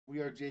We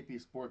are JP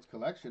Sports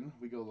Collection.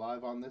 We go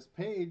live on this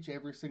page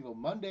every single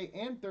Monday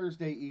and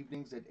Thursday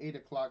evenings at 8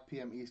 o'clock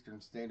p.m. Eastern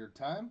Standard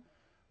Time.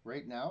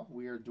 Right now,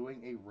 we are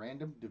doing a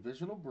random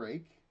divisional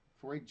break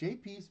for a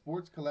JP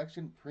Sports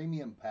Collection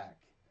premium pack.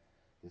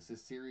 This is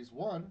Series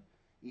 1.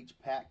 Each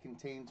pack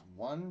contains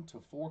 1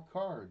 to 4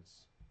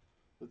 cards.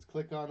 Let's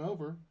click on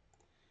over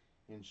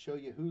and show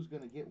you who's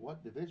going to get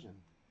what division.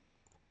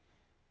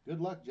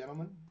 Good luck,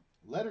 gentlemen.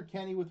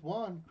 Letterkenny with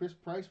 1, Chris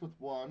Price with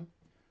 1,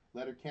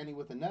 Letterkenny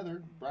with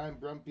another, Brian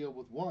Brumfield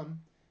with 1,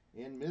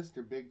 and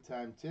Mr. Big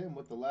Time Tim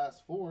with the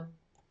last 4.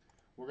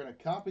 We're going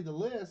to copy the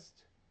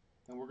list,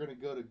 and we're going to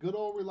go to good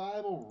old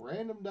reliable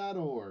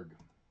random.org.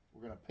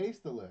 We're going to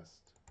paste the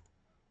list.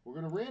 We're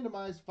going to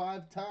randomize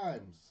 5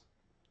 times.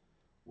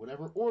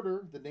 Whatever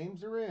order the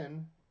names are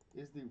in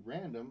is the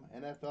random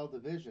NFL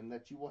division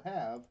that you will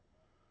have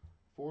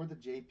for the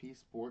JP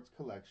Sports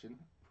Collection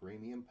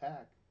Premium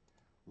Pack.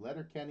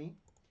 Letterkenny,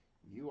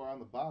 you are on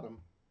the bottom.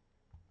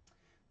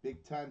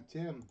 Big Time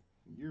Tim,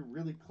 you're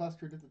really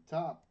clustered at the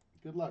top.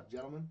 Good luck,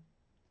 gentlemen.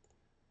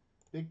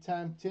 Big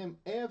Time Tim,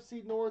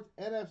 AFC North,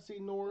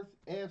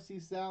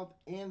 AFC South,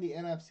 and the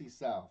NFC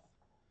South.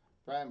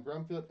 Brian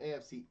Brumfield,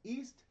 AFC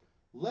East.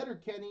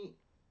 Letterkenny,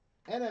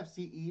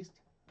 NFC East.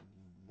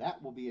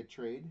 That will be a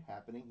trade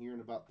happening here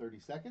in about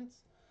 30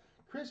 seconds.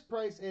 Chris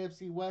Price,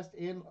 AFC West,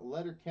 and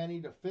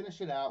Letterkenny to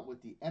finish it out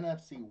with the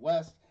NFC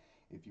West.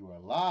 If you are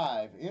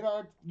live in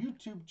our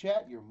YouTube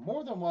chat, you're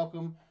more than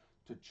welcome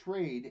to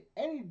trade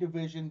any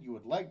division you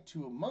would like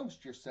to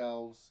amongst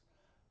yourselves.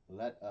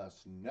 Let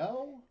us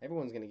know.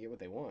 Everyone's going to get what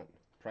they want.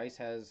 Price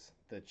has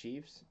the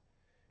Chiefs.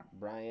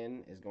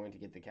 Brian is going to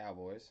get the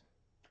Cowboys.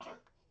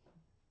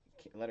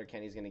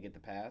 Letterkenny's going to get the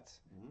Pats.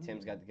 Tim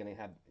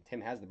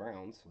has the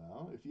Browns.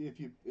 Well, if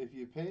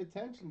you pay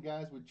attention,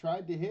 guys, we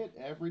tried to hit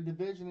every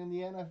division in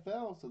the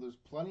NFL, so there's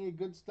plenty of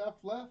good stuff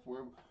left.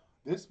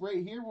 This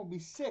right here will be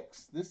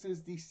 6. This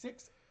is the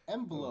 6th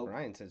envelope. Oh,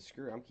 Brian said,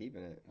 screw, I'm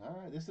keeping it. All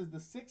right, this is the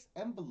 6th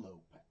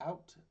envelope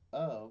out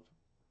of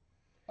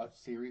a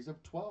series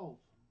of 12.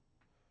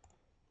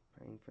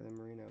 Praying for the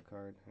Marino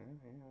card. Huh?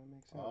 Yeah, that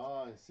makes sense.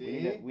 Oh,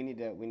 see? We need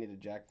to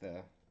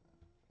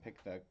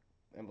pick the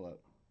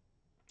envelope.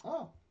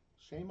 Oh,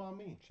 shame on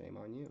me. Shame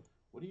on you.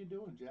 What are you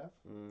doing, Jeff?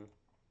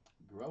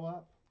 Grow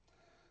up.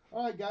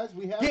 All right, guys,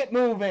 get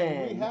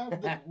moving.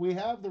 We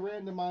have the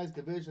randomized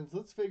divisions.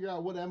 Let's figure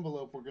out what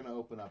envelope we're going to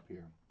open up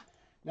here.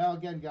 Now,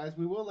 again, guys,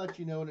 we will let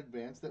you know in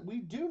advance that we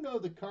do know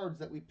the cards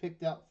that we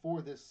picked out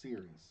for this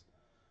series.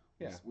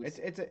 Yeah, We it's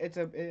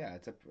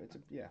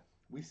a.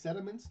 We set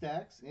them in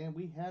stacks, and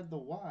we had the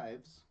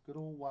wives, good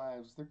old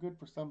wives. They're good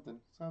for something.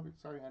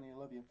 Sorry, honey, I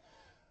love you.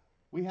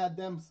 We had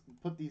them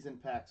put these in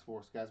packs for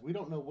us, guys. We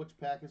don't know which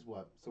pack is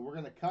what. So we're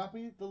going to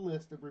copy the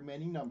list of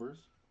remaining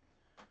numbers.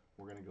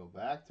 We're going to go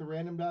back to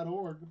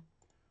random.org.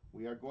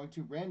 We are going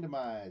to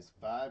randomize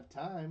 5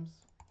 times.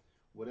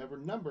 Whatever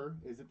number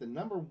is at the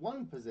number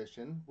 1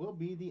 position will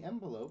be the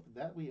envelope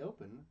that we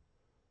open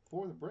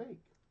for the break.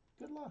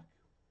 Good luck.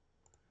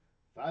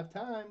 5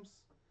 times.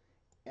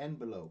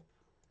 Envelope.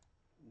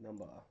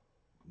 Number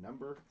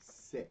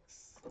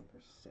 6. Number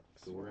 6.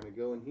 So we're going to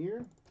go in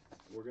here.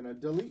 We're going to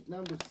delete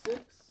number 6.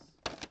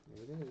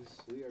 There it is.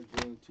 We are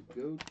going to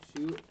go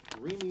to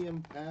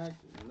Premium Pack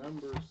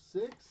number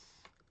 6.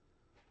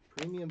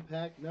 Premium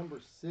Pack number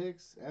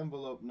 6.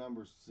 Envelope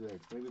number 6.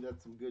 Maybe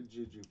that's some good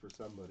juju for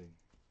somebody.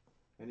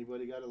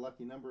 Anybody got a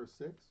lucky number of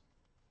 6?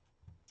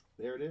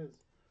 There it is.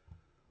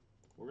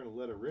 We're going to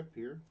let it rip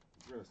here.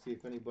 We're going to see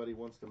if anybody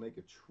wants to make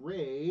a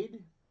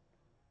trade.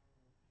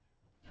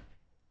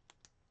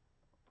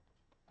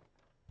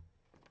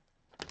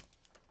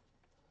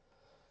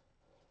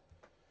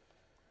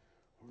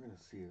 We're going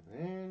to see if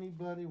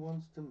anybody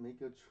wants to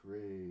make a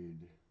trade.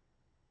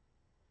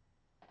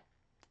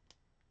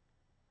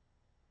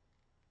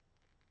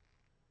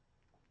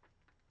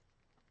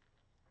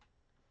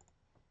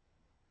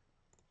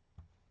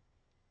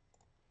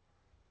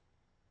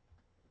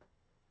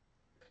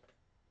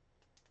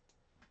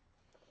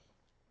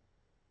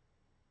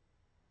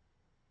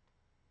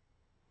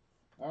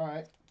 All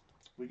right.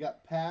 We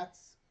got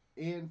Pats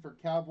in for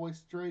Cowboys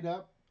straight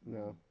up.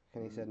 No.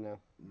 Kenny said no.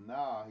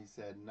 No, he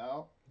said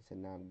no. He said,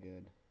 no, I'm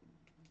good.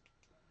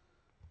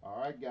 All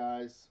right,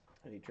 guys.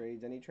 Any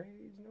trades?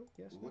 No?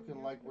 Yes. Looking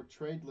no, like we're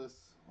tradeless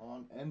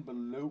on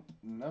envelope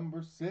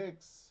number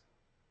 6.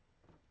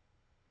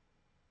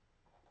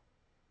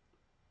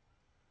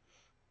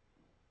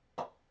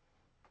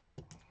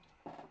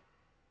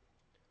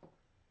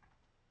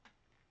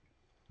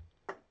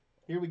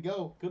 Here we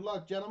go. Good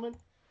luck, gentlemen.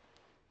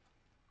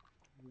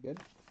 Good.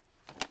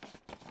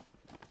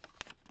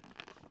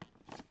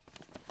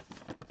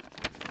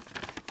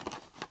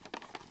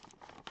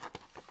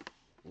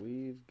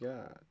 We've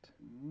got.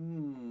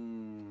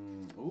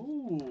 Ooh.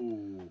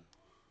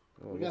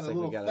 Oh, We got a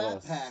little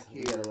fat pack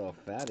here. We got a little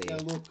fatty. We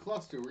got a little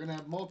cluster. We're going to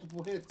have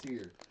multiple hits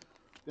here.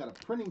 Got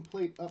a printing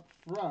plate up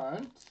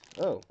front.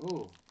 Oh.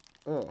 Ooh.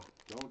 Oh.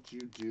 Don't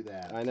you do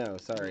that. I know.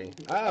 Sorry.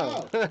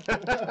 Oh.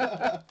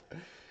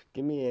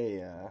 Give me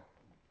a.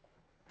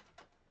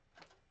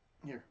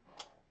 Here.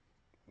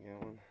 Yeah,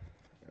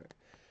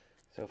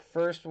 So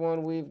first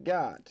one we've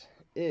got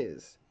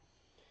is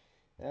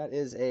that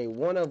is a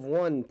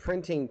 1-of-1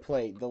 printing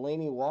plate,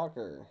 Delaney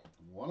Walker.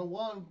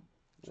 101.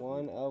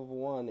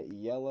 1-of-1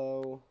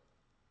 yellow.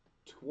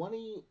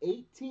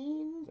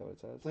 2018. Is that what it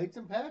says? Plates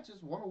and patches.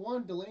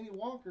 101 Delaney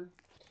Walker.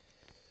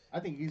 I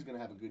think he's going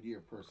to have a good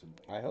year personally.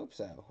 I hope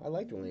so. I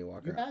like Delaney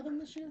Walker. You have him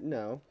this year?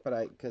 No, but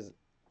I took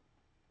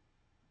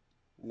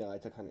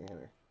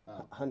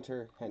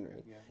Hunter Henry.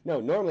 Okay, yeah. No,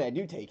 normally I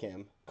do take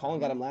him.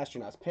 Colin got him last year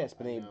and I was pissed,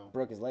 but then he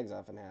broke his legs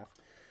off in half.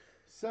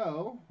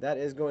 So that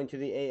is going to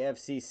the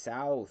AFC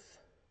South.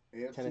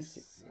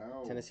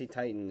 Tennessee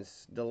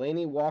Titans.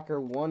 Delaney Walker,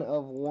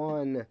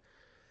 1-of-1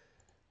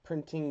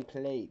 printing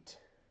plate.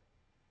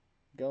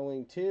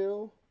 Going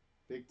to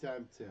Big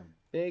Time Tim.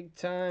 Big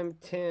Time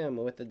Tim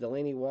with the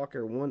Delaney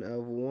Walker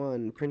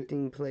 1-of-1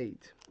 printing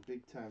plate.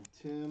 Big Time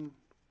Tim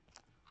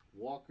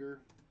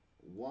Walker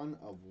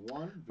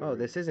 1-of-1. Oh,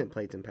 this isn't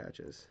plates and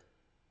patches.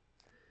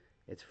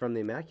 It's from the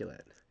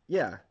Immaculate.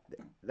 Yeah,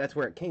 that's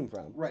where it came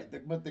from. Right,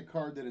 but the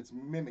card that it's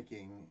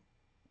mimicking.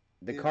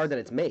 The card that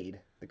it's made.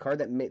 The card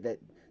that made that.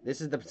 This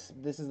is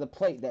the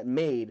plate that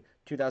made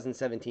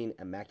 2017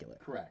 Immaculate.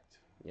 Correct.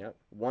 Yep.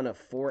 1 of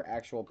 4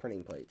 actual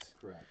printing plates.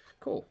 Correct.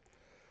 Cool.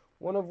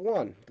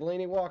 1-of-1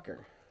 Delaney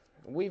Walker.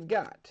 We've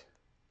got.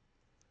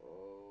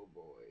 Oh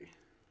boy.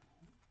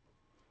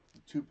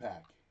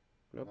 2-pack.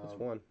 Nope, it's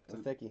one. It's a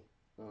thickie.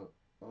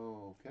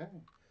 Okay.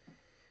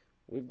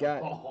 We've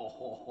got.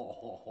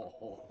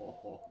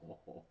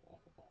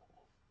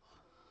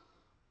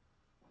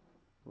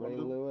 Ray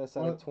Lewis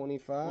out of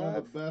 25. One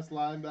of the best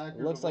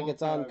linebackers. Looks like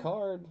it's on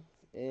card.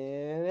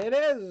 And it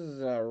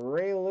is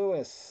Ray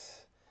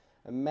Lewis.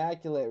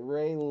 Immaculate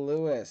Ray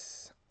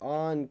Lewis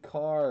on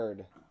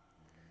card.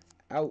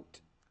 Out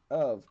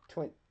of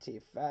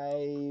 25.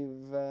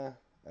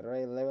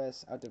 Ray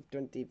Lewis out of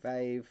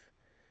 25.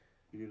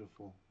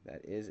 Beautiful.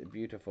 That is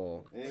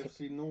beautiful.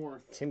 AFC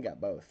North. Tim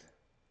got both.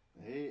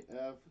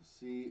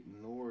 AFC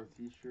North.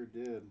 He sure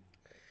did.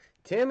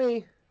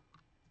 Timmy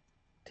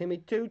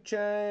 2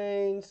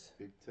 Chains.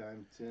 Big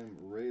Time Tim.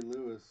 Ray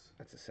Lewis.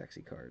 That's a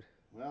sexy card.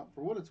 Well,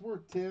 for what it's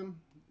worth, Tim,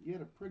 you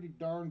had a pretty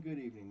darn good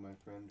evening, my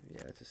friend.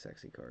 Yeah, it's a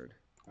sexy card.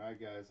 All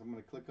right, guys. I'm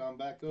going to click on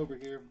back over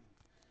here.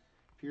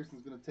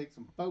 Pearson's going to take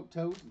some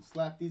photos and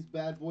slap these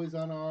bad boys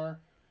on our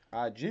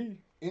IG.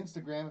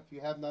 Instagram. If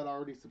you have not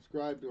already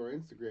subscribed to our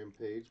Instagram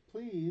page,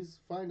 please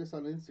find us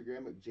on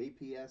Instagram at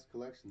JPS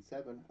Collection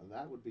 7.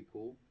 That would be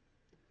cool.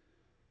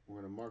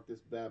 We're going to mark this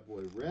bad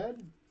boy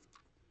red.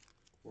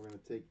 We're going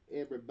to take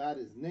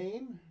everybody's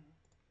name.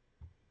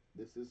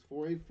 This is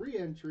for a free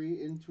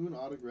entry into an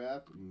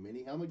autographed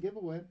mini helmet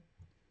giveaway.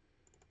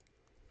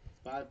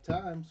 5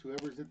 times.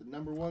 Whoever's at the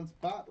number 1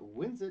 spot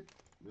wins it.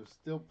 There's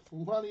still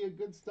plenty of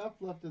good stuff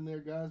left in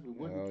there, guys. We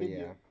wouldn't kid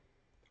you.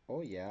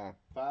 Oh, yeah.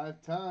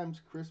 5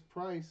 times, Chris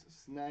Price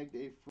snagged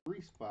a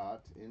free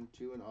spot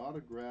into an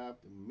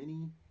autographed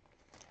mini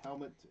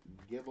helmet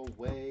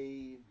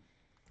giveaway.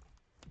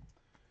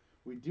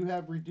 We do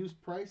have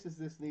reduced prices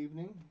this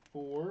evening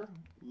for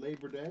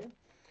Labor Day.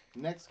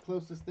 Next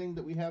closest thing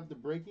that we have to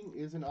breaking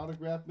is an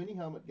autographed mini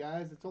helmet,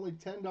 guys. It's only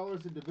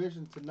 $10 a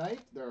division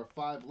tonight. There are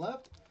 5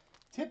 left.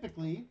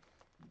 Typically,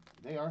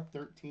 they are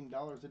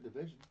 $13 a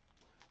division.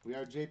 We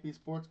are JP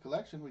Sports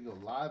Collection. We go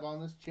live on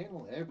this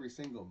channel every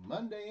single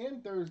Monday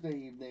and Thursday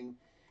evening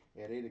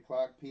at 8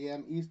 o'clock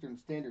p.m. Eastern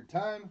Standard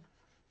Time.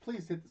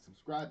 Please hit the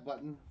subscribe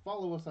button.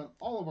 Follow us on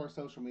all of our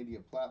social media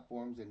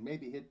platforms and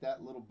maybe hit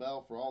that little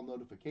bell for all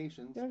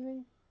notifications.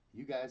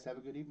 You guys have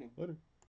a good evening. Later.